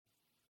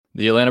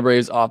The Atlanta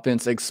Braves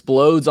offense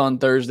explodes on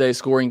Thursday,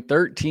 scoring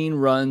 13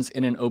 runs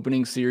in an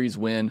opening series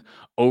win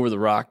over the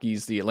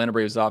Rockies. The Atlanta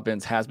Braves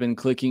offense has been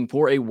clicking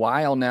for a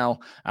while now.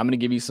 I'm going to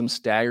give you some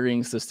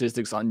staggering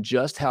statistics on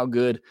just how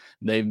good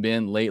they've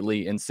been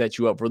lately and set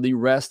you up for the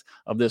rest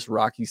of this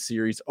Rockies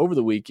series over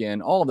the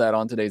weekend. All of that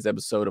on today's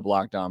episode of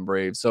Locked On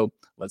Braves. So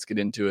let's get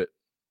into it.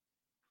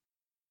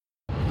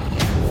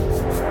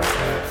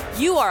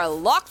 You are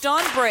Locked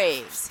On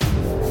Braves,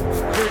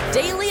 your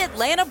daily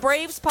Atlanta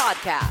Braves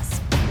podcast.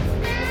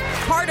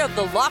 Part of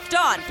the Locked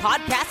On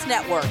Podcast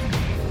Network,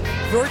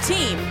 your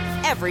team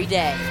every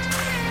day.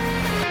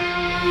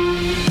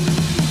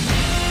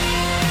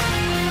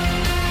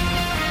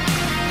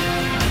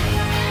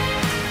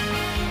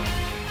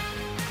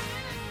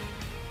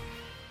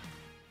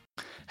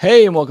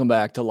 Hey, and welcome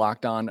back to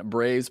Locked On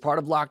Braves, part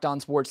of Locked On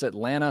Sports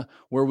Atlanta,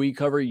 where we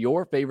cover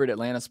your favorite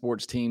Atlanta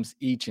sports teams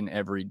each and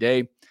every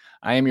day.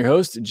 I am your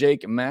host,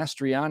 Jake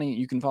Mastriani.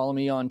 You can follow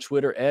me on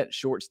Twitter at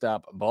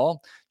ShortstopBall.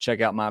 Check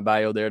out my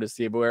bio there to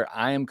see where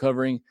I am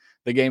covering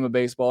the game of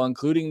baseball,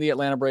 including the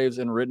Atlanta Braves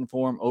in written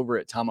form over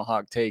at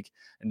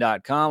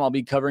TomahawkTake.com. I'll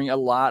be covering a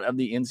lot of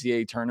the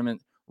NCAA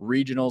tournament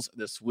regionals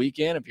this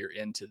weekend if you're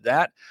into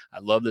that. I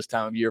love this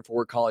time of year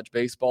for college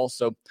baseball,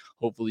 so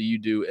hopefully you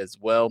do as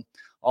well.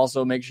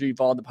 Also, make sure you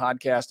follow the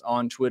podcast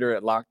on Twitter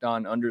at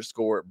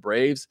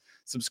LockedOn_Braves.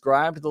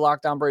 Subscribe to the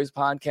Locked On Braves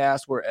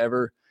podcast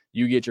wherever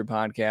you get your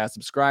podcast.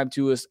 Subscribe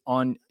to us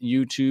on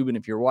YouTube. And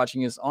if you're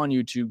watching us on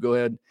YouTube, go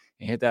ahead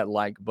and hit that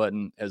like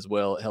button as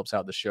well. It helps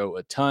out the show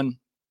a ton.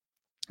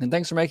 And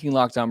thanks for making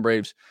Locked On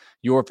Braves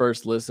your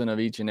first listen of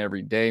each and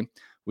every day.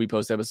 We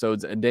post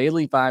episodes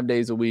daily, 5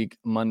 days a week,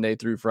 Monday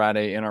through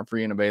Friday, and are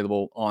free and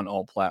available on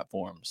all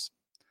platforms.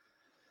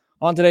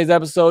 On today's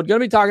episode, going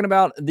to be talking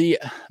about the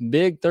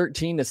big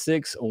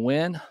 13-6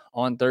 win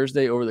on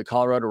Thursday over the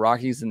Colorado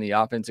Rockies and the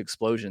offense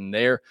explosion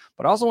there.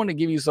 But I also want to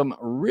give you some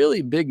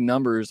really big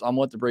numbers on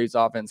what the Braves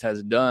offense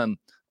has done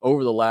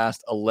over the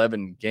last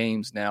 11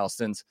 games now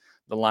since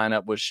the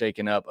lineup was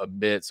shaken up a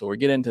bit. So we'll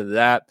get into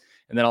that,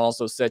 and then I'll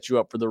also set you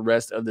up for the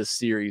rest of this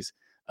series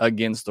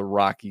against the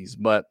Rockies.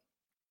 But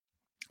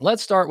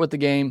let's start with the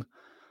game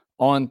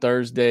on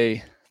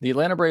Thursday. The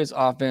Atlanta Braves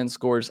offense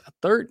scores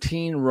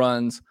 13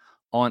 runs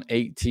on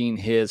 18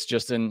 hits,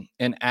 just an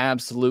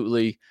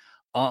absolutely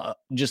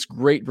just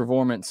great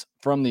performance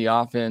from the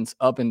offense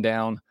up and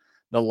down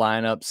the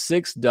lineup.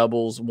 6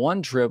 doubles,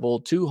 1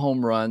 triple, 2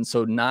 home runs.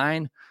 So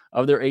 9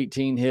 of their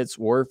 18 hits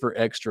were for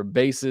extra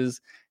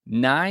bases,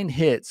 9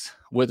 hits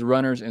with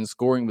runners in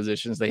scoring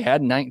positions. They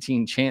had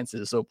 19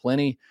 chances, so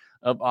plenty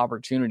of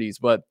opportunities.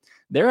 But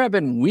there have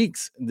been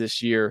weeks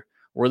this year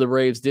where the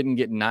Braves didn't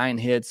get 9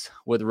 hits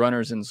with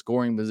runners in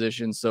scoring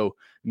positions. So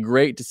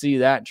great to see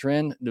that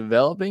trend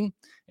developing,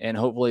 and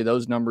hopefully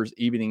those numbers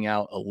evening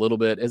out a little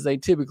bit as they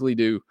typically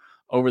do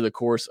over the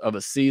course of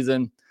a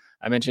season.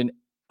 I mentioned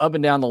up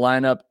and down the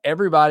lineup,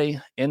 everybody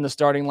in the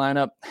starting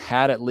lineup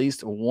had at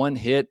least 1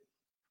 hit.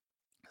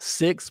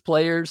 6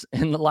 players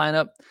in the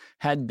lineup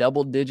had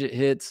double-digit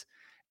hits.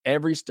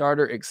 Every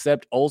starter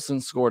except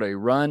Olson scored a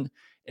run.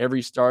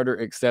 Every starter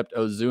except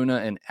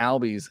Ozuna and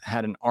Albies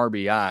had an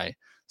RBI.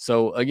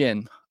 So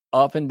again,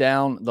 up and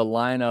down the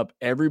lineup,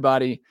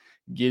 everybody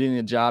getting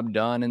the job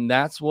done. And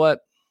that's what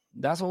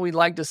we'd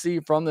like to see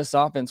from this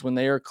offense when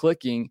they are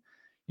clicking.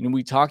 You know,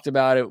 we talked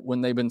about it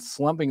when they've been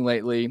slumping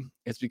lately.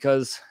 It's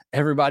because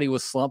everybody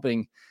was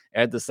slumping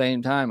at the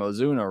same time.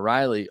 Ozuna,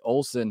 Riley,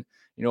 Olson,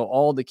 you know,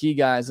 all the key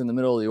guys in the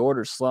middle of the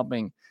order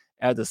slumping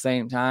at the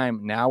same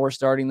time. Now we're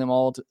starting them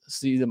all to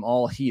see them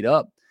all heat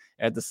up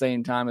at the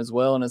same time as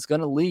well. And it's going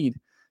to lead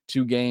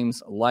to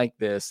games like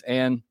this.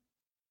 And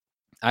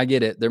I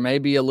get it. There may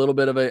be a little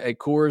bit of a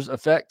Coors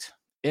effect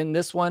in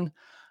this one.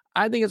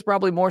 I think it's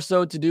probably more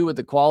so to do with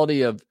the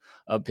quality of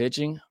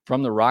pitching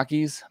from the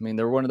Rockies. I mean,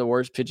 they're one of the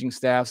worst pitching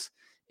staffs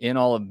in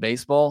all of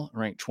baseball,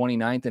 ranked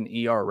 29th in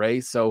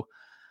ERA. So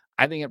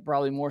I think it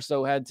probably more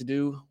so had to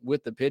do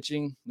with the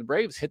pitching. The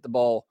Braves hit the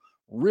ball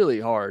really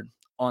hard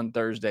on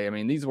Thursday. I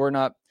mean, these were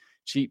not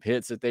cheap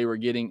hits that they were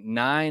getting.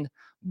 9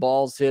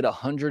 balls hit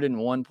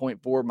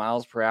 101.4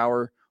 miles per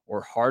hour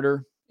or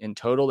harder. In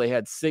total, they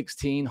had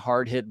 16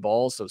 hard hit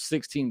balls. So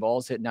 16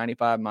 balls hit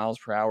 95 miles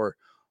per hour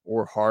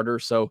or harder.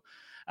 So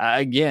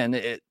again,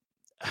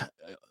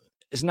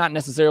 it's not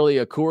necessarily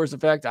a Coors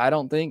effect, I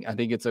don't think. I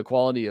think it's a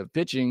quality of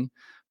pitching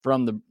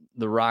from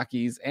the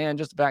Rockies, and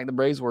just the fact the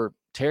Braves were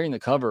tearing the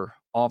cover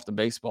off the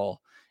baseball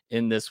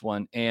in this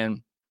one.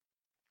 And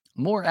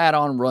more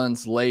add-on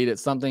runs late.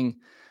 It's something,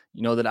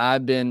 you know, that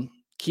I've been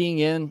keying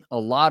in a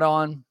lot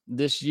on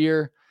this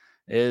year,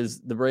 is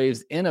the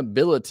Braves'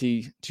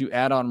 inability to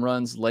add on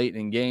runs late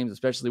in games,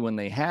 especially when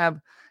they have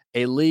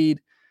a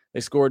lead. They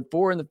scored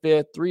 4 in the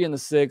 5th, 3 in the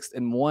 6th,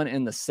 and 1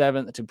 in the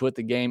 7th to put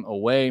the game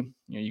away.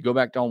 You know, you go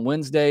back to on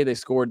Wednesday, they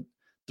scored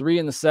 3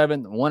 in the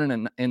 7th,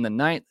 1 in the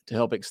 9th to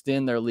help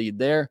extend their lead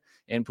there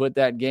and put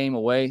that game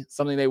away,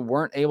 something they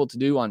weren't able to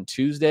do on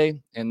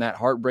Tuesday in that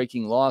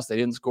heartbreaking loss. They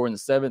didn't score in the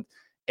 7th,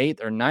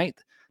 8th, or 9th,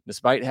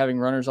 despite having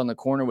runners on the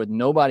corner with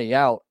nobody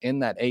out in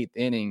that 8th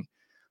inning.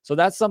 So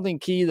that's something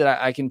key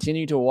that I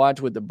continue to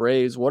watch with the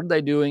Braves. What are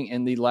they doing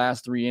in the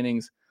last 3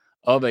 innings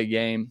of a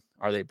game?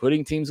 Are they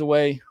putting teams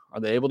away? Are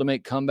they able to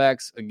make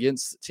comebacks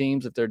against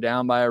teams if they're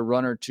down by a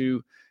run or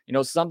two?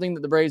 Something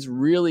that the Braves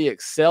really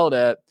excelled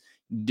at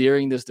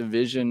during this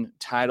division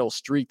title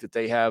streak that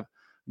they have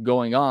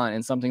going on,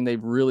 and something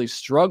they've really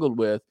struggled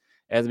with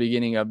at the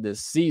beginning of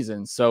this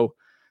season. So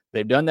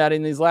they've done that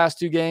in these last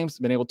 2 games,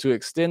 been able to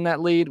extend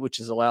that lead, which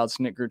has allowed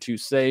Snitker to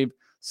save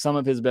some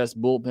of his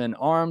best bullpen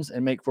arms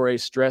and make for a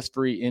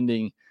stress-free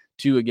ending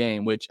to a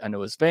game, which I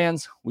know as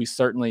fans, we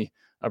certainly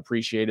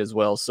appreciate as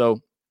well. So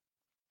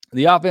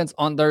the offense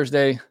on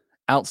Thursday,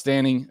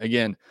 outstanding.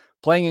 Again,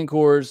 playing in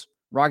Coors,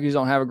 Rockies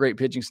don't have a great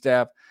pitching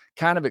staff,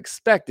 kind of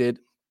expected,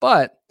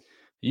 but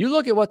you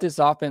look at what this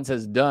offense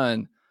has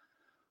done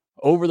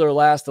over their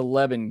last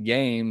 11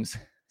 games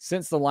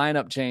since the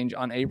lineup change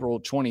on April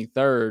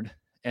 23rd,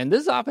 and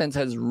this offense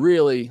has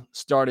really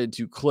started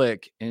to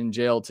click and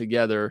gel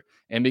together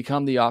and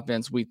become the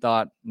offense we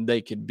thought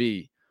they could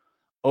be.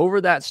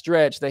 Over that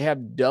stretch, they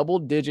have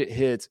double-digit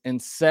hits in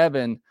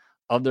 7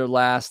 of their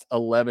last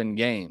 11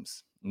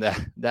 games.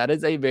 That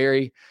is a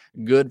very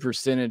good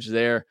percentage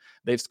there.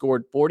 They've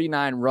scored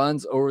 49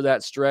 runs over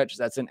that stretch.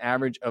 That's an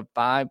average of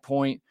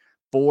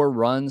 5.4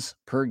 runs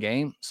per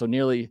game. So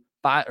nearly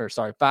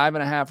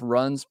 5.5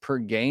 runs per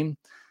game.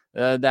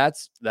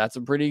 That's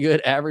a pretty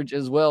good average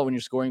as well when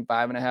you're scoring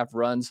 5.5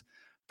 runs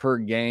per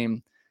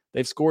game.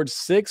 They've scored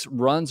 6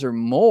 runs or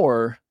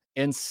more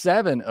in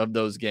 7 of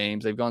those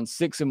games. They've gone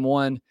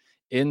 6-1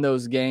 in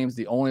those games.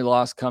 The only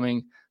loss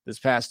coming this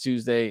past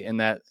Tuesday in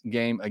that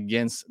game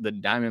against the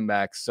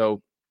Diamondbacks.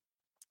 So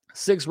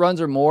 6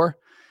 runs or more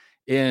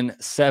in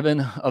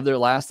 7 of their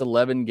last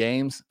 11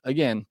 games.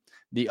 Again,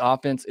 the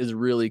offense is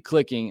really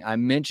clicking. I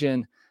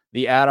mentioned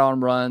the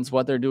add-on runs,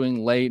 what they're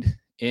doing late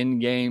in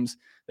games.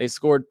 They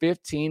scored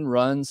 15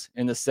 runs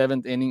in the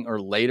 7th inning or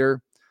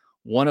later.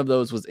 One of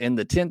those was in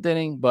the 10th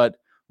inning, but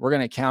we're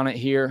going to count it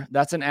here.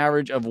 That's an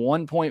average of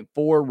 1.4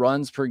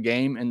 runs per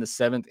game in the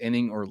 7th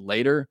inning or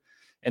later.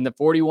 In the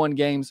 41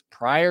 games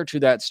prior to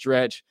that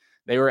stretch,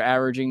 they were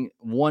averaging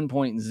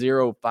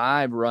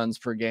 1.05 runs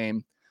per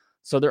game.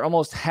 So they're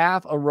almost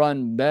half a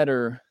run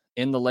better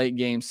in the late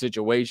game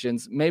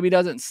situations. Maybe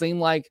doesn't seem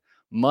like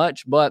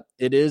much, but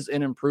it is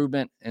an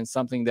improvement and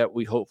something that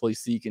we hopefully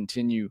see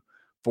continue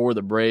for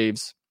the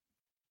Braves.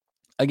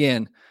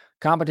 Again,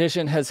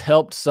 competition has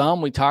helped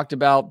some. We talked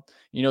about,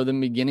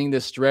 them beginning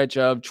this stretch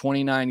of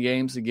 29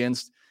 games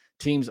against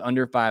teams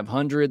under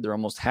 500. They're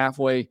almost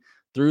halfway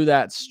through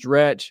that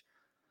stretch.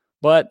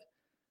 But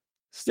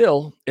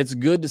still, it's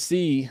good to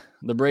see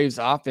the Braves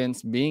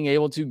offense being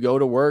able to go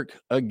to work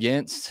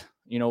against,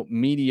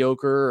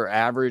 mediocre or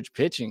average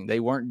pitching. They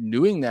weren't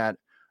doing that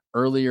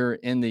earlier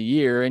in the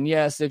year. And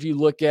yes, if you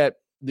look at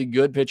the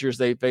good pitchers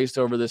they faced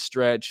over this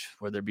stretch,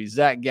 whether it be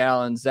Zach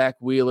Gallen, Zach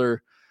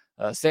Wheeler,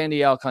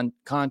 Sandy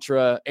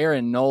Alcantara,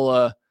 Aaron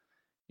Nola,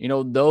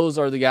 those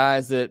are the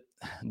guys that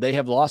they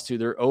have lost to.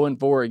 They're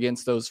 0-4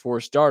 against those 4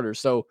 starters.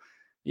 So,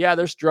 yeah,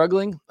 they're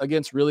struggling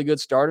against really good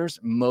starters.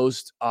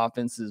 Most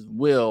offenses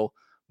will.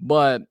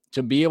 But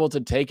to be able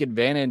to take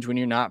advantage when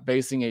you're not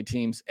facing a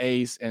team's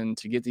ace and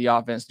to get the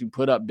offense to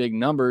put up big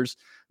numbers,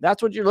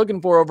 that's what you're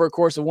looking for over a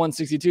course of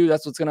 162.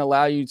 That's what's going to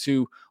allow you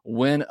to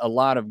win a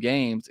lot of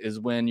games, is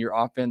when your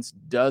offense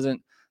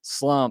doesn't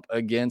slump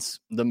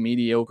against the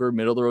mediocre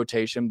middle of the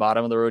rotation,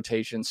 bottom of the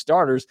rotation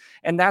starters.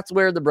 And that's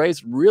where the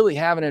Braves really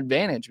have an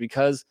advantage,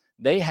 because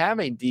they have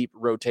a deep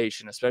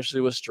rotation,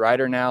 especially with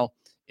Strider now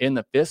in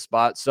the 5th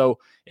spot. So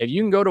if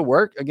you can go to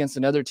work against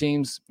another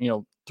team's,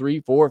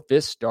 3, 4,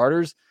 5th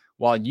starters,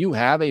 while you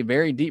have a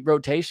very deep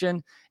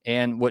rotation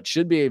and what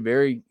should be a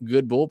very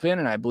good bullpen,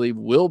 and I believe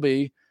will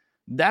be,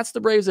 that's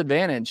the Braves'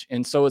 advantage.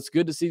 And so it's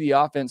good to see the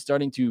offense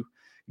starting to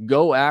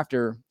go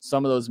after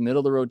some of those middle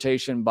of the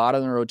rotation,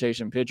 bottom of the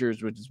rotation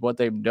pitchers, which is what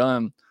they've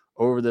done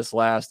over this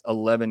last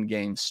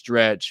 11-game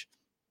stretch.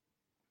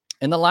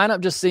 And the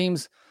lineup just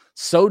seems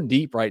so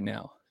deep right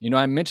now.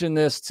 I mentioned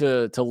this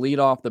to lead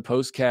off the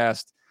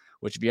postcast,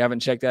 which if you haven't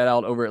checked that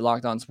out over at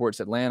Locked On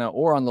Sports Atlanta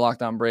or on the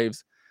Locked On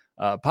Braves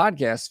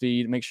podcast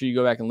feed, make sure you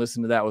go back and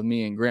listen to that with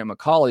me and Grant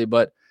McCauley.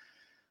 But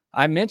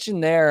I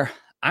mentioned there,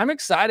 I'm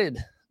excited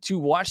to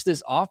watch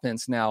this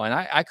offense now. And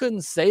I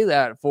couldn't say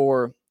that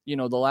for,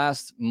 the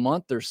last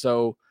month or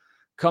so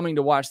coming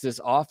to watch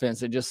this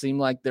offense. It just seemed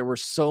like there were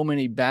so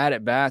many bad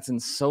at-bats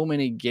and so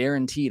many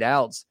guaranteed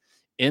outs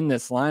in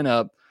this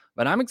lineup.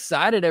 But I'm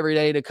excited every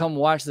day to come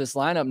watch this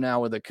lineup now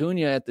with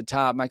Acuna at the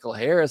top, Michael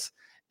Harris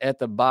at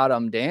the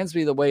bottom,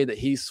 Dansby the way that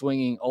he's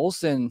swinging,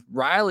 Olsen,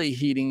 Riley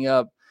heating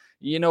up.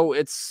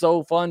 It's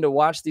so fun to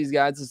watch these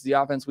guys. It's the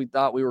offense we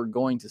thought we were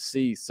going to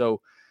see.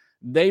 So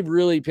they've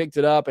really picked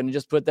it up, and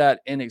just put that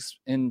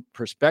in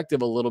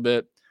perspective a little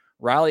bit.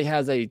 Riley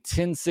has a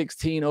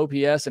 1016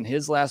 OPS in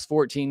his last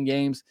 14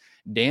 games.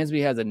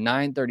 Dansby has a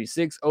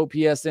 936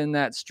 OPS in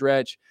that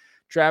stretch.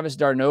 Travis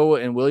d'Arnaud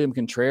and William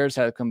Contreras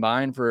have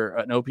combined for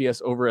an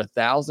OPS over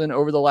 1,000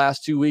 over the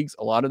last 2 weeks.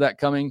 A lot of that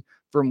coming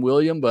from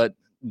William, but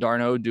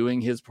d'Arnaud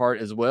doing his part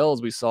as well,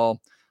 as we saw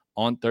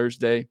on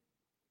Thursday.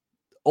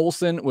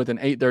 Olsen with an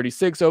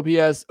 836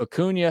 OPS,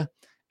 Acuna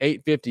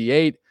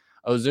 858,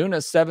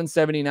 Ozuna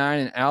 779,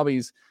 and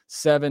Albies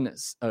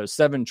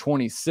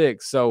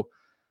 726. So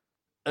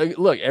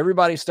look,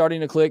 everybody's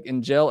starting to click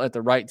and gel at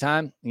the right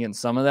time. Again,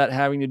 some of that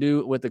having to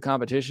do with the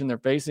competition they're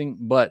facing,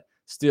 but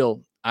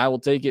still, I will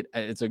take it.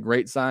 It's a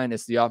great sign.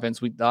 It's the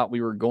offense we thought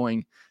we were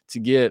going to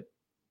get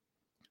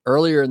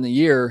earlier in the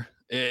year.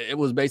 It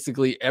was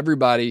basically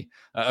everybody,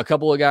 a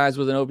couple of guys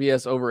with an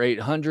OPS over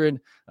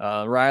 800,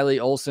 Riley,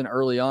 Olsen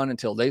early on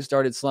until they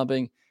started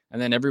slumping,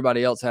 and then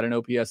everybody else had an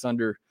OPS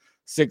under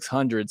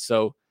 600.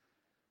 So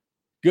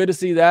good to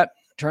see that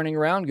turning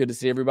around. Good to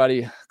see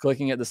everybody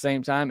clicking at the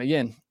same time.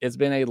 Again, it's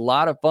been a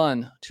lot of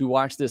fun to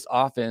watch this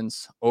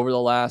offense over the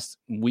last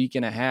week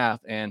and a half,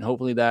 and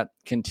hopefully that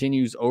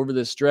continues over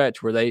this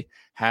stretch where they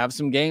have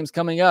some games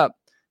coming up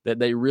that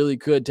they really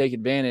could take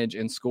advantage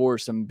and score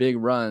some big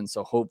runs.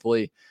 So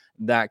hopefully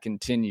that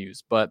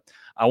continues. But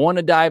I want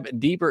to dive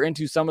deeper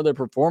into some of the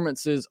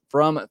performances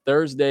from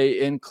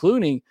Thursday,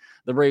 including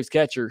the Braves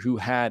catcher who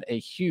had a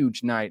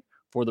huge night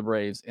for the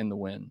Braves in the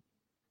win.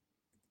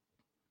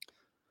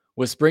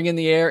 With spring in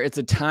the air, it's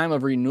a time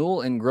of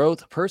renewal and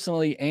growth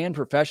personally and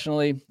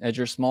professionally. As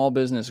your small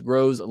business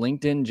grows,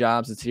 LinkedIn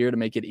Jobs is here to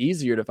make it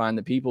easier to find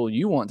the people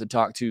you want to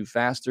talk to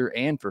faster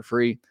and for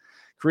free.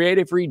 Create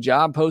a free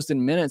job post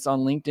in minutes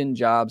on LinkedIn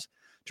Jobs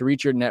to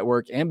reach your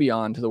network and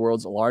beyond to the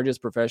world's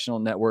largest professional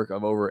network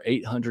of over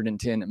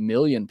 810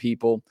 million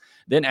people.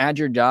 Then add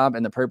your job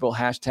and the purple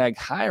hashtag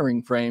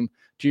hiring frame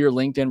to your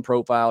LinkedIn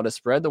profile to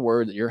spread the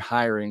word that you're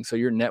hiring so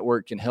your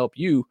network can help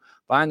you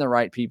find the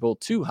right people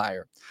to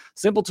hire.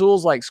 Simple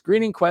tools like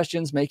screening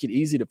questions make it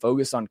easy to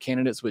focus on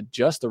candidates with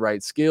just the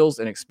right skills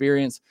and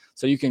experience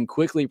so you can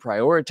quickly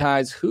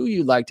prioritize who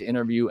you'd like to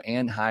interview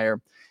and hire.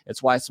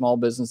 It's why small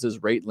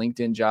businesses rate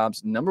LinkedIn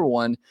Jobs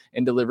 #1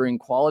 in delivering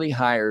quality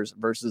hires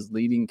versus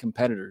leading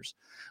competitors.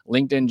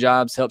 LinkedIn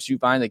Jobs helps you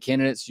find the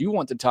candidates you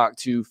want to talk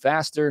to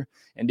faster.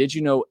 And did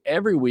you know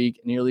every week,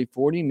 nearly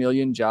 40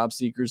 million job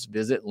seekers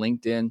visit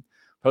LinkedIn?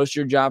 Post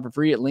your job for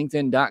free at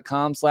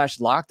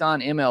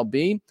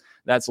linkedin.com/lockedonmlb.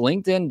 That's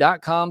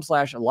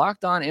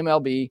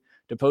linkedin.com/lockedonmlb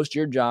to post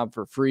your job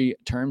for free.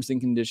 Terms and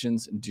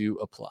conditions do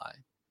apply.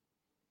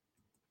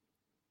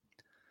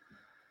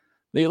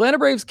 The Atlanta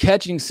Braves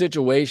catching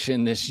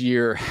situation this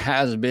year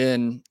has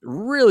been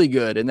really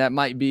good, and that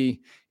might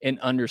be an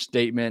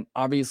understatement.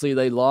 Obviously,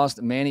 they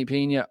lost Manny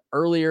Pena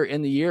earlier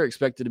in the year,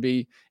 expected to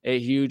be a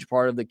huge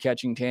part of the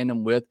catching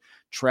tandem with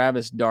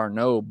Travis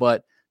d'Arnaud,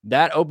 but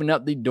that opened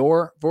up the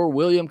door for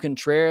William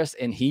Contreras,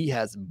 and he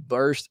has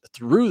burst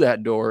through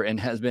that door and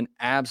has been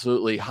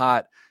absolutely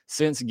hot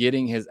since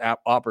getting his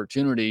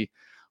opportunity,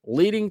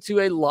 leading to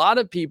a lot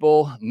of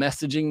people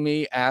messaging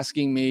me,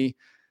 asking me,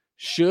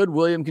 should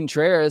William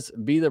Contreras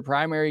be the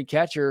primary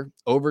catcher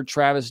over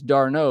Travis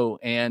d'Arnaud?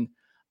 And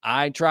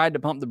I tried to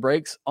pump the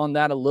brakes on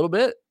that a little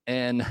bit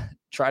and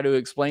try to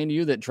explain to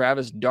you that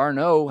Travis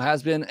d'Arnaud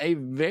has been a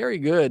very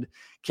good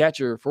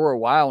catcher for a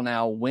while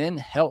now when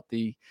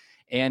healthy.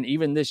 And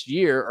even this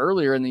year,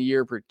 earlier in the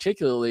year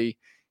particularly,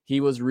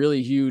 he was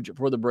really huge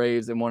for the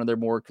Braves and one of their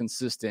more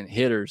consistent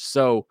hitters.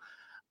 So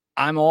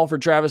I'm all for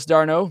Travis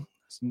d'Arnaud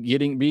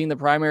being the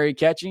primary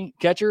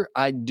catcher.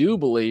 I do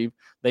believe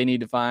they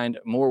need to find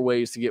more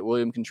ways to get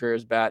William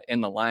Contreras bat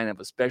in the lineup,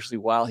 especially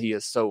while he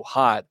is so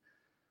hot.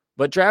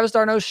 But Travis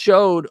d'Arnaud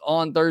showed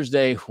on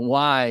Thursday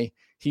why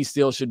he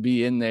still should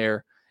be in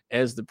there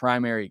as the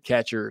primary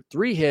catcher.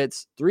 3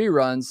 hits, 3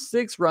 runs,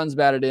 6 runs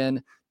batted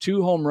in,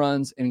 2 home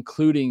runs,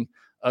 including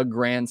a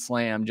grand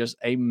slam. Just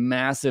a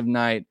massive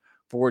night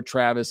for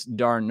Travis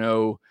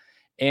d'Arnaud.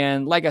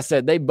 And like I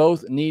said, they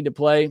both need to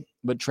play,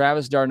 but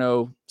Travis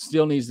d'Arnaud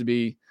still needs to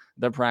be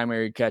the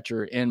primary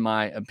catcher, in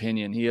my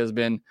opinion. He has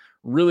been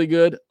really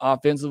good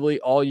offensively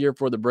all year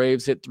for the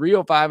Braves. Hit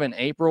 .305 in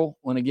April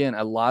when, again,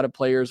 a lot of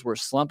players were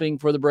slumping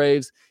for the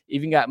Braves.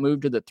 Even got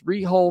moved to the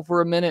 3 hole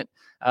for a minute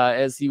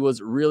as he was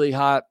really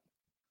hot.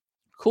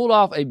 Cooled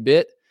off a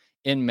bit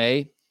in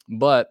May,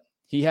 but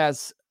he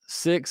has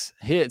 6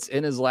 hits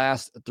in his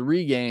last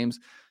 3 games,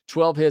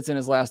 12 hits in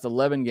his last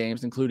 11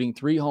 games, including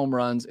 3 home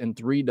runs and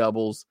 3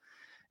 doubles.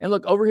 And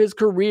look, over his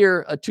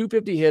career, a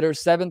 .250 hitter,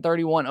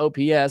 731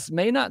 OPS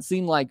may not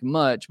seem like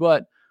much,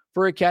 but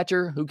for a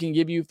catcher who can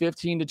give you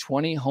 15 to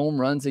 20 home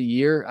runs a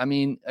year, I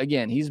mean,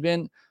 again, he's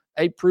been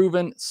a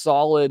proven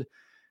solid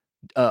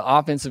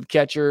offensive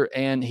catcher,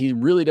 and he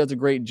really does a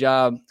great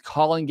job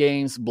calling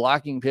games,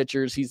 blocking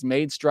pitchers. He's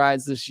made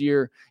strides this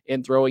year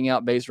in throwing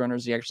out base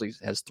runners. He actually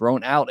has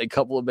thrown out a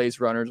couple of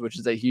base runners, which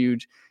is a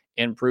huge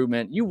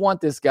improvement. You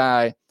want this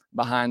guy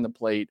behind the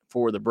plate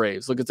for the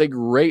Braves. Look, it's a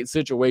great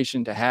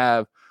situation to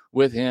have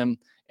with him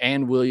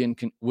and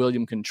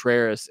William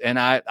Contreras. And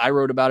I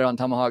wrote about it on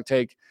Tomahawk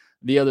Take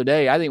the other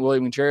day. I think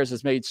William Contreras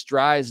has made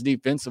strides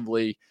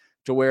defensively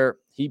to where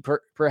he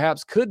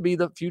perhaps could be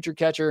the future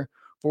catcher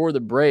for the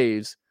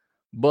Braves.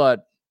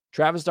 But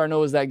Travis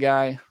d'Arnaud is that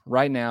guy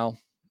right now.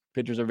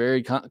 Pitchers are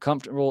very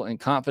comfortable and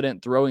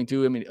confident throwing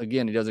to him.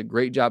 Again, he does a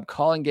great job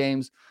calling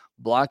games,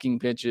 blocking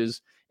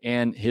pitches,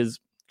 and his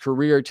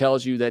career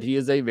tells you that he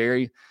is a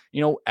very,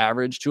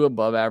 average to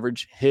above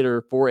average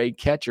hitter for a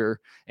catcher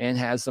and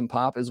has some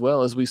pop as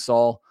well, as we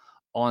saw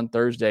on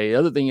Thursday. The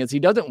other thing is he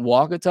doesn't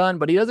walk a ton,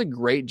 but he does a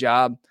great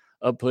job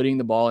of putting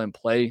the ball in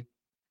play.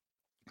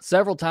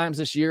 Several times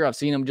this year, I've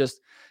seen him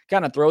just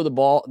kind of throw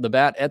the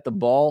bat at the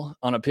ball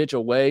on a pitch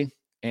away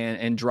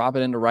and drop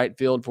it into right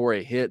field for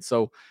a hit.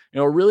 So,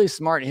 a really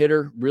smart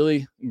hitter,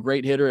 really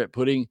great hitter at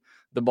putting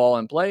the ball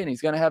in play. And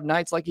he's going to have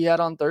nights like he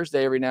had on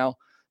Thursday every now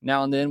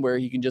and then where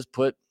he can just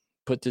put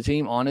the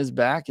team on his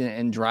back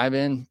and drive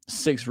in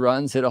 6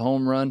 runs, hit a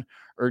home run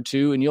or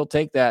 2, and you'll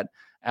take that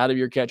out of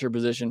your catcher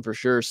position for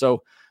sure.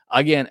 So,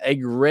 again, a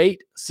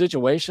great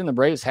situation the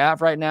Braves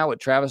have right now with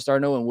Travis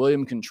d'Arnaud and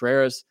William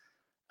Contreras.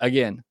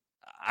 Again,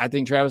 I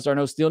think Travis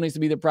d'Arnaud still needs to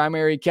be the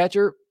primary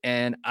catcher,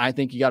 and I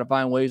think you got to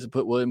find ways to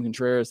put William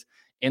Contreras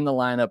in the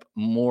lineup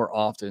more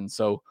often.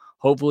 So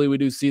hopefully we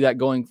do see that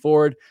going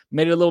forward.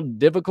 Made it a little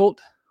difficult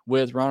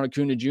with Ronald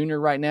Acuna Jr.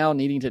 right now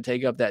needing to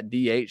take up that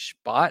DH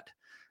spot.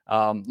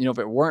 If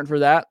it weren't for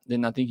that,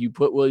 then I think you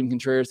put William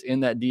Contreras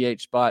in that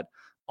DH spot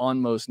on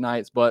most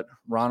nights, but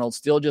Ronald's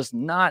still just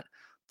not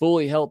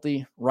fully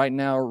healthy right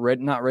now,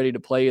 not ready to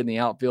play in the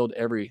outfield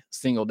every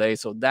single day.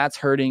 So that's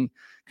hurting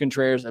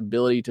Contreras'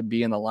 ability to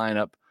be in the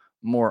lineup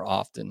more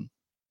often.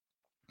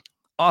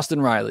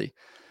 Austin Riley,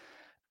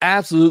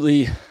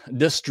 absolutely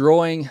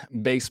destroying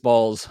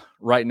baseballs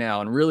right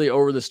now, and really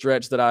over the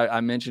stretch that I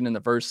mentioned in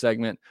the first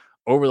segment,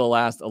 over the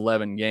last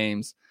 11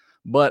 games.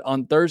 But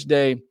on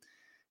Thursday,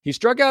 he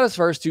struck out his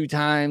first 2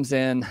 times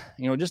and,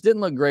 just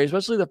didn't look great,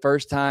 especially the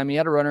first time. He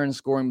had a runner in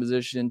scoring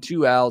position,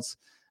 2 outs,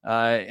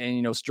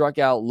 and struck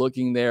out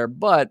looking there.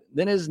 But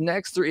then his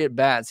next 3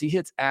 at-bats, he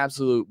hits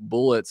absolute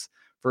bullets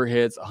for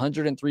hits,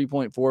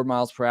 103.4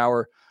 miles per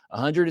hour,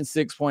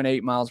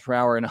 106.8 miles per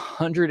hour, and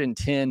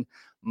 110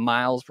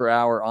 miles per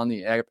hour on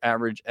the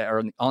average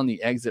or on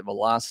the exit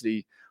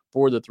velocity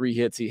for the 3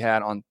 hits he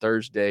had on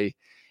Thursday.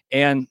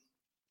 And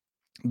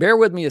bear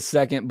with me a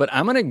second, but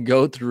I'm going to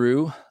go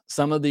through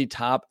some of the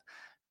top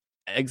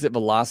exit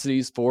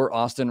velocities for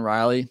Austin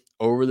Riley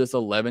over this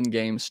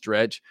 11-game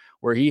stretch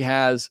where he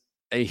has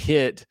a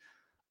hit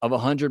of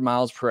 100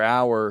 miles per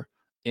hour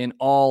in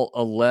all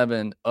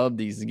 11 of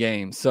these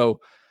games.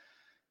 So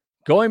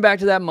going back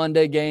to that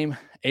Monday game,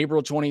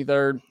 April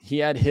 23rd, he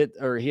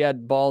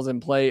had balls in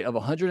play of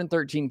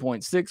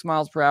 113.6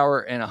 miles per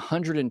hour and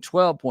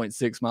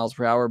 112.6 miles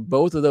per hour,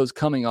 both of those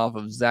coming off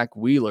of Zach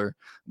Wheeler,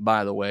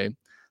 by the way.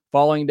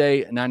 Following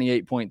day,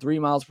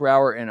 98.3 miles per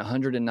hour and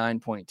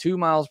 109.2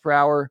 miles per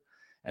hour.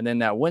 And then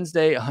that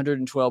Wednesday,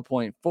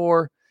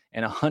 112.4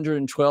 and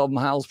 112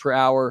 miles per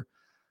hour.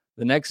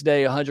 The next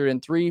day,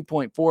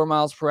 103.4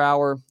 miles per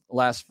hour.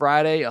 Last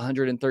Friday,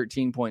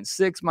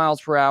 113.6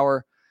 miles per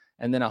hour.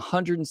 And then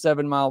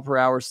 107 mile per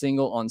hour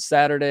single on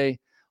Saturday.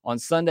 On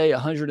Sunday,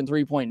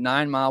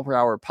 103.9 mile per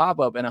hour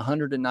pop-up and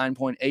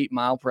 109.8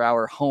 mile per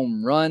hour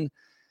home run.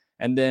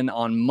 And then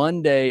on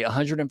Monday,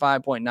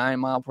 105.9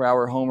 mile per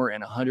hour homer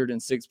and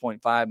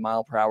 106.5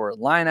 mile per hour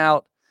line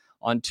out.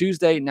 On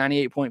Tuesday,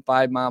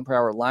 98.5 mile per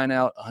hour line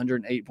out,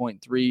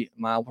 108.3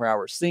 mile per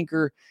hour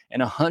sinker,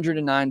 and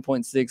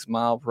 109.6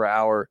 mile per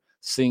hour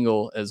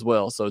single as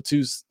well. So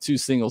two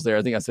singles there.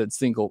 I think I said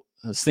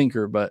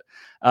sinker, but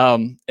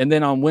and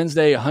then on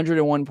Wednesday,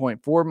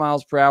 101.4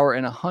 miles per hour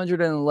and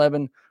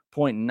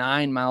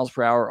 111.9 miles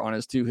per hour on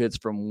his 2 hits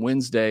from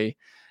Wednesday.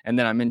 And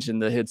then I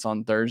mentioned the hits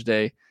on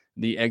Thursday,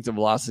 the exit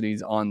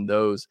velocities on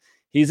those.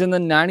 He's in the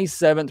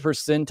 97th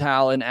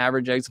percentile in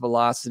average exit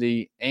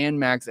velocity and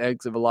max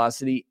exit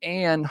velocity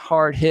and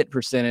hard hit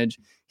percentage.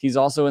 He's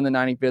also in the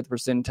 95th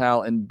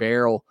percentile in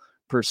barrel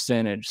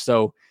percentage.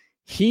 So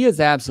he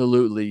is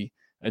absolutely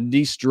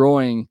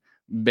destroying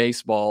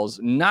baseballs,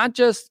 not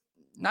just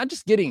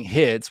getting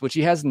hits, which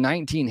he has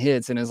 19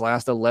 hits in his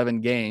last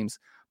 11 games,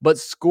 but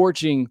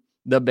scorching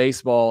the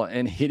baseball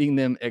and hitting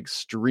them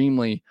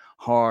extremely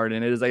hard.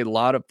 And it is a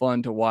lot of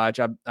fun to watch.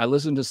 I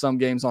listened to some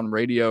games on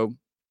radio,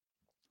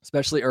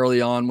 especially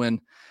early on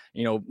when,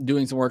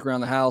 doing some work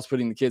around the house,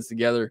 putting the kids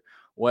together,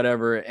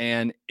 whatever.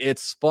 And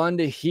it's fun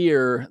to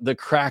hear the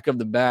crack of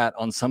the bat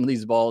on some of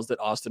these balls that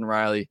Austin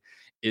Riley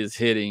is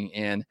hitting.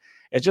 And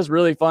it's just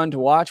really fun to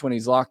watch when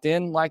he's locked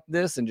in like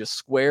this and just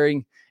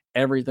squaring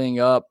everything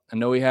up. I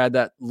know he had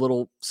that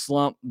little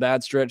slump,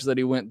 bad stretch that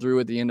he went through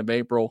at the end of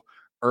April,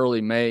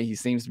 early May. He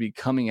seems to be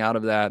coming out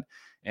of that.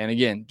 And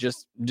again,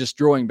 just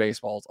destroying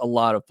baseballs. A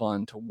lot of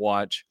fun to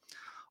watch.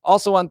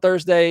 Also on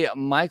Thursday,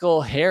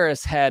 Michael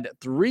Harris had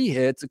 3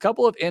 hits, a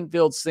couple of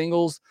infield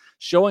singles,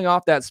 showing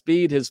off that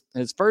speed. His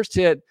first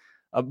hit,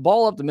 a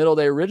ball up the middle,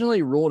 they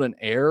originally ruled an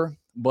error.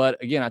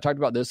 But again, I talked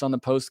about this on the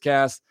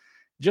postcast.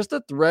 Just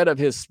the threat of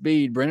his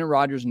speed, Brendan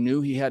Rodgers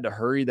knew he had to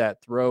hurry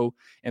that throw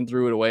and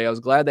threw it away. I was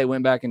glad they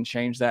went back and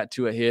changed that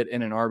to a hit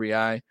and an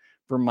RBI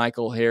for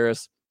Michael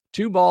Harris.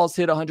 2 balls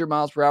hit 100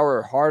 miles per hour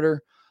or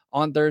harder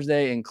on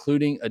Thursday,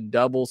 including a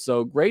double.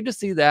 So great to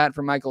see that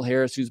from Michael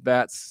Harris, whose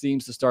bat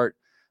seems to start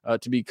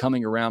to be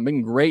coming around.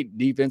 Been great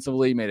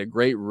defensively, made a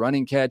great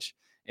running catch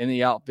in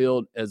the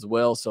outfield as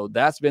well. So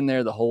that's been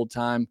there the whole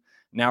time.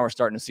 Now we're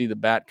starting to see the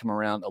bat come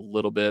around a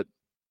little bit.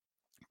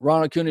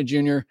 Ronald Acuna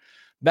Jr.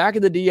 back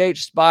at the DH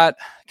spot,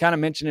 kind of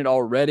mentioned it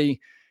already,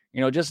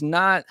 just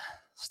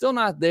still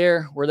not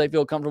there where they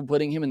feel comfortable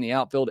putting him in the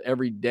outfield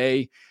every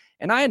day.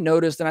 And I had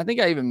noticed, and I think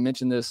I even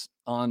mentioned this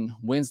on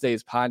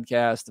Wednesday's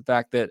podcast, the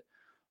fact that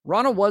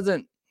Ronald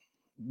wasn't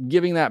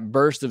giving that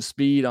burst of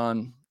speed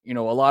on, a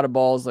lot of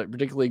balls, like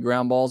particularly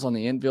ground balls on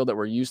the infield that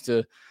we're used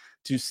to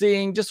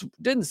seeing. Just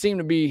didn't seem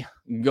to be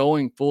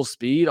going full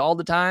speed all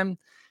the time.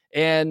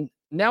 And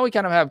now we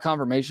kind of have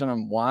confirmation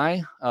on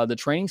why. The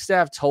training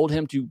staff told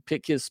him to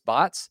pick his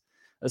spots,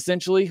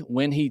 essentially,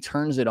 when he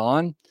turns it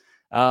on.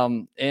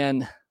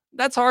 And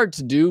that's hard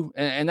to do,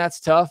 and that's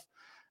tough,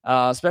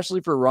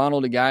 especially for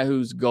Ronald, a guy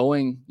who's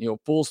going,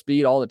 full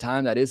speed all the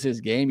time. That is his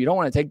game. You don't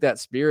want to take that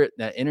spirit,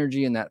 that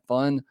energy, and that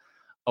fun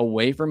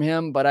away from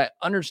him. But I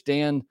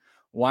understand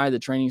why the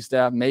training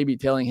staff may be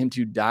telling him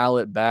to dial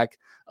it back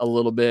a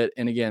little bit.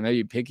 And again,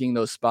 maybe picking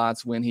those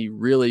spots when he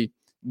really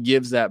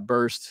gives that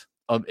burst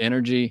of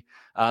energy.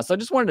 So I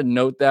just wanted to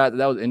note that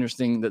was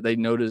interesting that they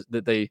noticed,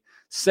 that they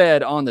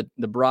said on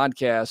the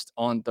broadcast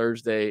on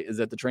Thursday, is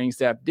that the training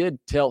staff did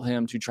tell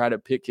him to try to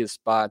pick his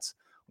spots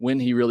when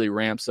he really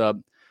ramps up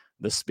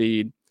the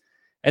speed.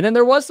 And then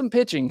there was some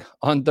pitching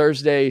on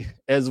Thursday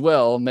as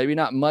well. Maybe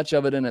not much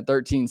of it in a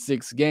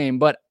 13-6 game,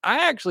 but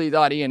I actually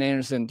thought Ian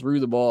Anderson threw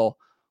the ball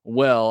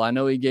well. I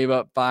know he gave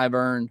up 5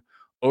 earned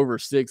over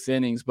 6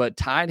 innings, but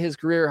tied his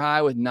career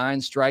high with 9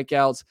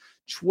 strikeouts,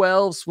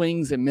 12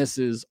 swings and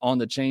misses on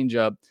the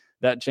changeup.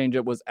 That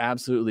changeup was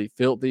absolutely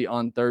filthy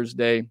on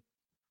Thursday.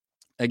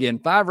 Again,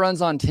 5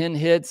 runs on 10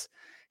 hits.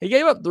 He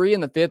gave up 3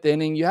 in the 5th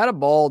inning. You had a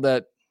ball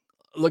that,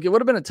 look, it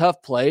would have been a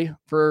tough play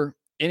for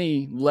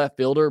any left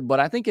fielder, but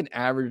I think an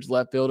average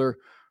left fielder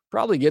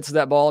probably gets to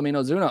that ball. I mean,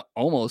 Ozuna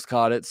almost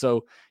caught it,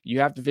 so you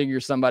have to figure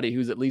somebody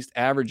who's at least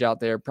average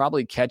out there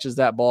probably catches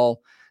that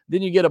ball.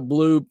 Then you get a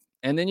bloop,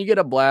 and then you get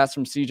a blast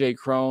from CJ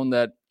Cron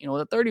that, the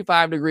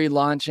 35-degree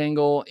launch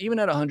angle, even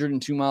at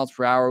 102 miles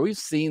per hour, we've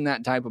seen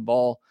that type of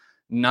ball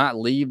not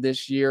leave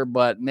this year,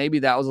 but maybe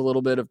that was a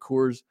little bit of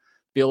Coors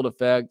Field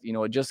effect.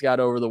 It just got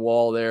over the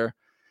wall there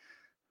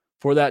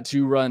for that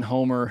 2-run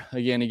homer.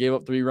 Again, he gave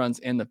up 3 runs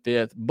in the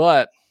 5th,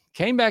 but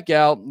came back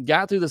out,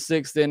 got through the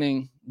 6th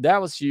inning. That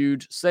was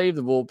huge. Saved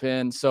the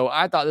bullpen. So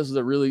I thought this was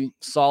a really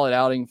solid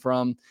outing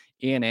from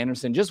Ian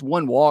Anderson. Just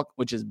 1 walk,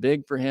 which is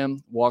big for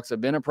him. Walks have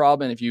been a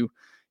problem. If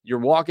you're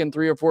walking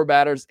 3 or 4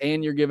 batters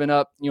and you're giving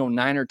up,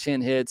 9 or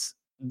 10 hits,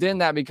 then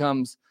that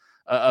becomes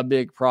a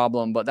big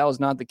problem. But that was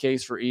not the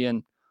case for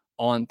Ian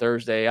on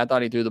Thursday. I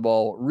thought he threw the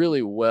ball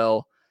really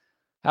well.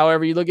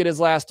 However, you look at his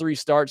last 3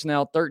 starts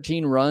now,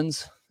 13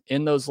 runs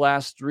in those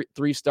last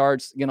 3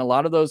 starts. Again, a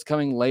lot of those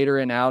coming later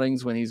in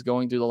outings when he's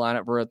going through the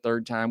lineup for a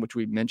 3rd time, which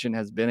we've mentioned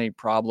has been a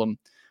problem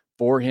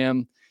for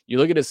him. You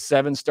look at his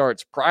 7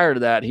 starts prior to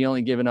that, he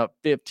only given up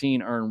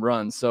 15 earned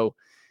runs. So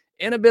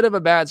in a bit of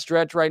a bad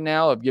stretch right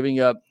now of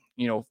giving up,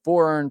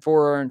 4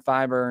 earned,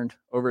 5 earned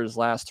over his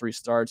last 3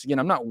 starts. Again,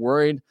 I'm not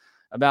worried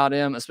about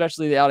him,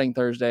 especially the outing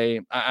Thursday.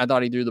 I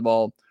thought he threw the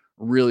ball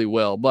really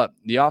well, but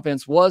the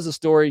offense was a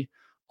story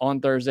on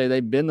Thursday.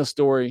 They've been the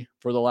story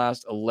for the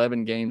last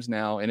 11 games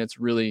now, and it's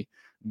really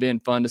been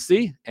fun to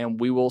see, and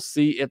we will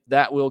see if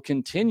that will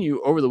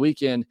continue over the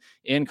weekend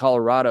in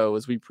Colorado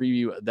as we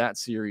preview that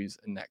series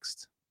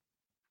next.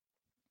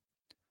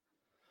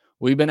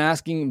 We've been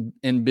asking,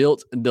 and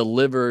Built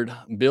delivered.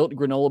 Built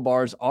granola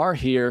bars are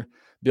here.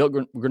 Built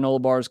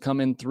granola bars come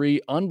in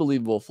 3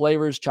 unbelievable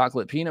flavors: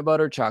 chocolate peanut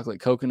butter, chocolate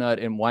coconut,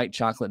 and white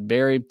chocolate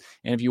berry.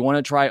 And if you want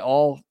to try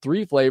all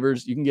 3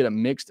 flavors, you can get a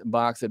mixed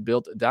box at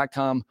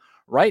Built.com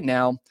right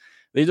now.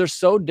 These are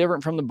so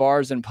different from the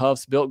bars and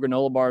puffs. Built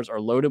granola bars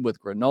are loaded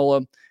with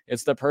granola.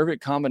 It's the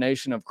perfect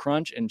combination of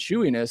crunch and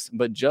chewiness,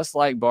 but just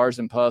like bars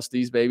and puffs,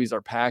 these babies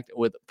are packed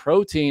with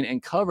protein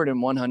and covered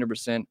in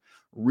 100%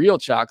 real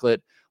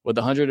chocolate with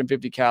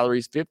 150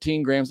 calories,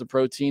 15 grams of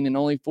protein, and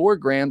only 4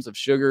 grams of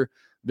sugar.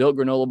 Built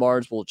granola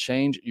bars will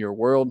change your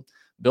world.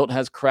 Built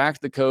has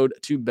cracked the code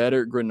to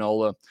better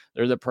granola.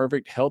 They're the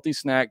perfect healthy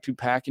snack to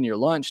pack in your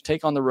lunch,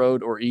 take on the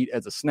road, or eat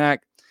as a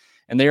snack.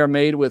 And they are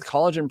made with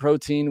collagen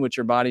protein, which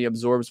your body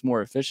absorbs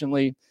more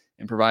efficiently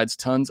and provides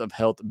tons of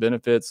health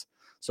benefits.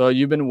 So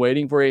you've been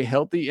waiting for a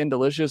healthy and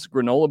delicious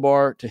granola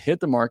bar to hit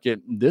the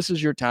market. This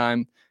is your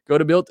time. Go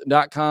to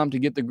Built.com to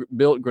get the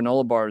Built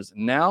granola bars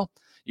now.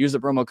 Use the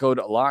promo code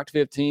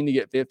LOCKED15 to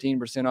get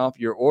 15% off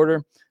your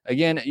order.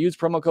 Again, use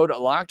promo code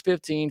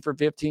LOCKED15 for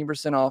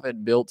 15% off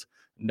at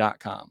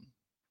Built.com.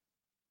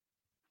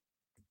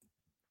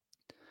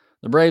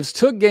 The Braves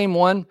took game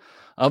 1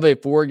 of a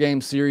 4-game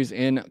series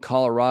in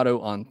Colorado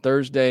on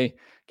Thursday.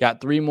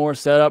 Got 3 more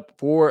set up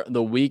for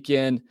the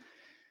weekend.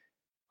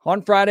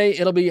 On Friday,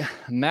 it'll be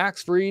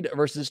Max Fried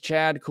versus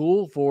Chad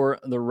Kuhl for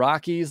the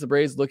Rockies. The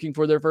Braves looking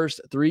for their first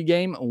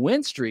 3-game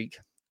win streak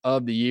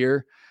of the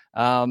year.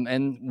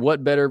 And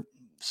what better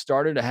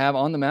starter to have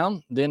on the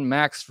mound than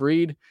Max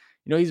Fried?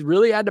 He's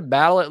really had to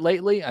battle it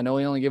lately. I know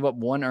he only gave up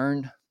 1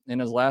 earned in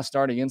his last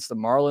start against the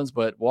Marlins,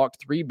 but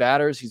walked 3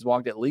 batters. He's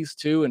walked at least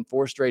 2 in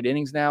 4 straight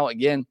innings now.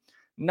 Again,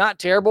 not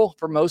terrible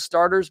for most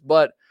starters,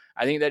 but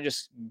I think that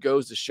just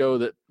goes to show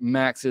that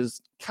Max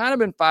has kind of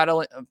been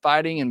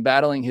fighting and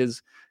battling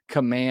his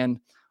command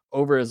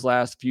over his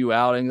last few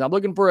outings. I'm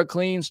looking for a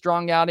clean,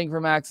 strong outing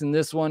for Max in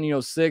this one,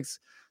 6-7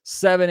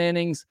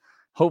 innings.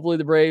 Hopefully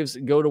the Braves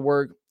go to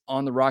work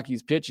on the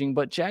Rockies pitching,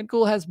 but Chad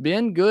Kuhl has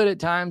been good at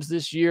times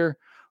this year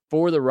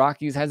for the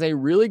Rockies, has a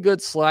really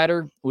good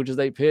slider, which is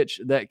a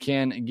pitch that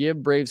can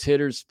give Braves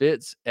hitters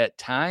fits at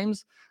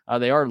times.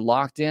 They are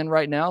locked in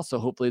right now, so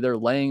hopefully they're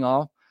laying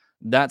off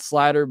that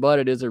slider, but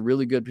it is a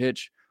really good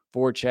pitch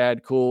for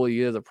Chad Kuhl.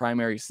 He is a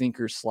primary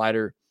sinker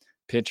slider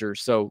pitcher,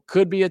 so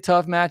could be a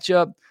tough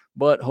matchup,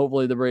 but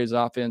hopefully the Braves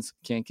offense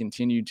can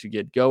continue to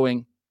get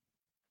going.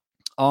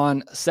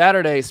 On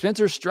Saturday,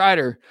 Spencer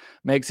Strider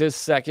makes his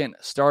second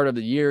start of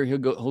the year. He'll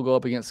go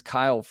up against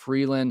Kyle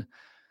Freeland.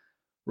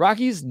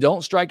 Rockies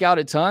don't strike out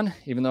a ton,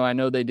 even though I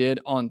know they did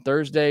on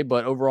Thursday,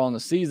 but overall in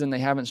the season, they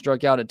haven't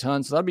struck out a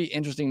ton. So that'll be an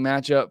interesting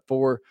matchup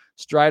for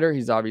Strider.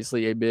 He's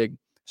obviously a big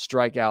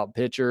strikeout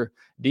pitcher.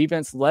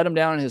 Defense let him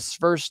down in his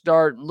first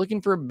start,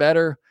 looking for a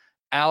better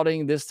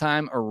outing this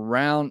time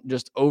around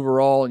just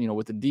overall,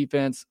 with the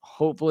defense.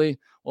 Hopefully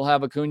we'll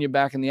have Acuna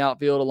back in the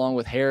outfield along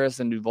with Harris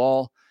and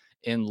Duvall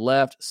in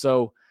left.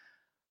 So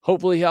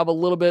hopefully he'll have a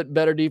little bit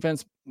better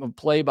defense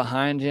play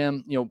behind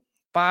him.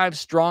 5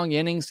 strong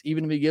innings,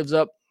 even if he gives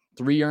up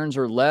 3 earns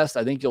or less,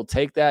 I think you'll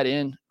take that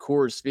in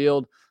Coors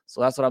Field.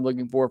 So that's what I'm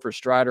looking for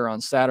Strider on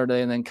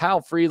Saturday. And then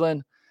Kyle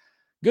Freeland,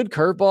 good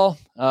curveball.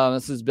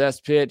 That's his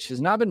best pitch.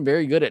 Has not been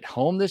very good at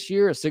home this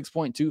year, a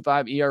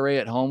 6.25 ERA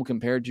at home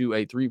compared to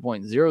a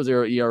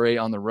 3.00 ERA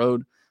on the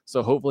road.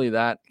 So hopefully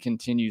that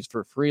continues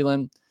for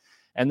Freeland.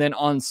 And then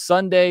on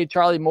Sunday,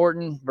 Charlie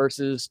Morton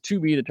versus to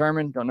be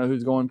determined. Don't know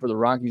who's going for the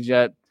Rockies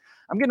yet.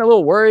 I'm getting a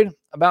little worried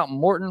about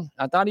Morton.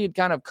 I thought he'd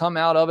kind of come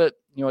out of it,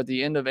 at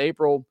the end of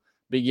April,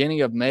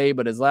 beginning of May,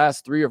 but his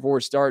last 3 or 4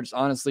 starts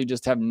honestly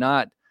just have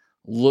not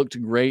looked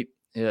great.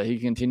 He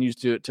continues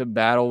to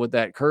battle with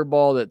that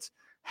curveball that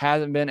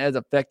hasn't been as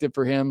effective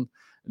for him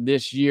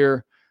this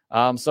year.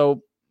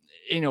 So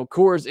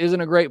Coors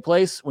isn't a great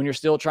place when you're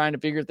still trying to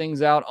figure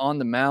things out on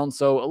the mound.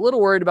 So a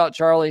little worried about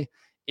Charlie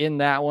in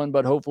that one,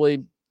 but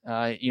hopefully,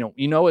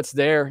 it's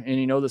there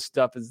and the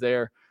stuff is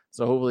there.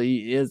 So hopefully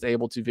he is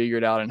able to figure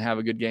it out and have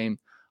a good game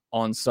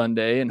on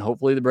Sunday. And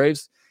hopefully the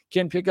Braves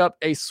can pick up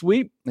a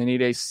sweep. They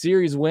need a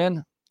series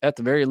win at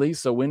the very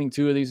least. So winning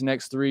 2 of these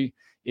next 3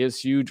 is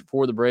huge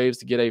for the Braves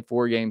to get a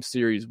 4-game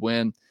series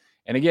win.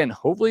 And again,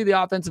 hopefully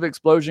the offensive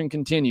explosion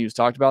continues.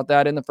 Talked about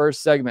that in the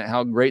first segment,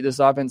 how great this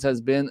offense has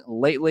been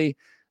lately.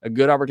 A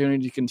good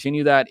opportunity to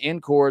continue that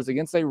in Coors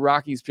against a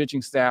Rockies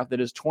pitching staff that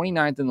is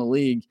 29th in the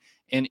league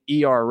in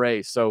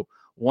ERA. So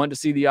want to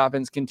see the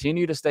offense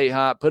continue to stay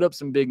hot, put up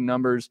some big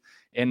numbers,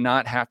 and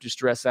not have to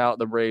stress out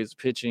the Braves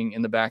pitching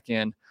in the back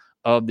end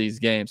of these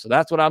games. So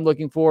that's what I'm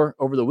looking for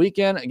over the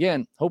weekend.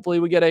 Again,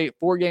 hopefully we get a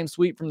 4-game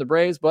sweep from the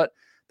Braves, but at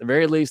the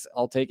very least,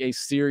 I'll take a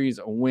series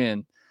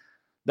win.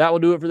 That will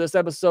do it for this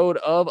episode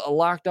of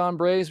Locked On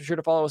Braves. Be sure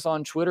to follow us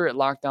on Twitter at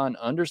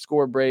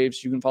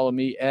LockedOn_Braves. You can follow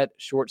me at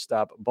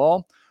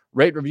ShortstopBall.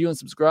 Rate, review, and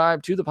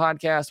subscribe to the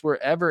podcast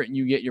wherever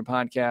you get your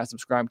podcast.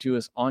 Subscribe to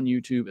us on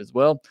YouTube as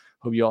well.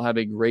 Hope you all have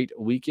a great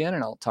weekend,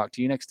 and I'll talk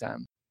to you next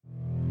time.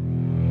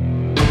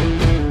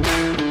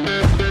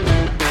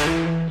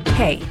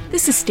 Hey,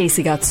 this is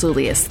Stacey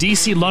Gotsoulias,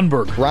 DC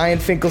Lundberg, Ryan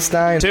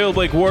Finkelstein, Taylor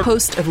Blake Ward,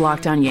 host of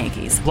Locked On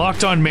Yankees,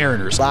 Locked On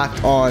Mariners,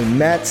 Locked On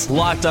Mets,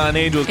 Locked On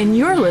Angels, and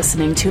you're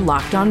listening to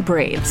Locked On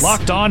Braves.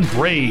 Locked On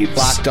Braves.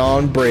 Locked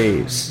On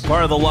Braves.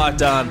 Part of the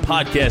Locked On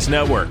Podcast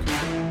Network.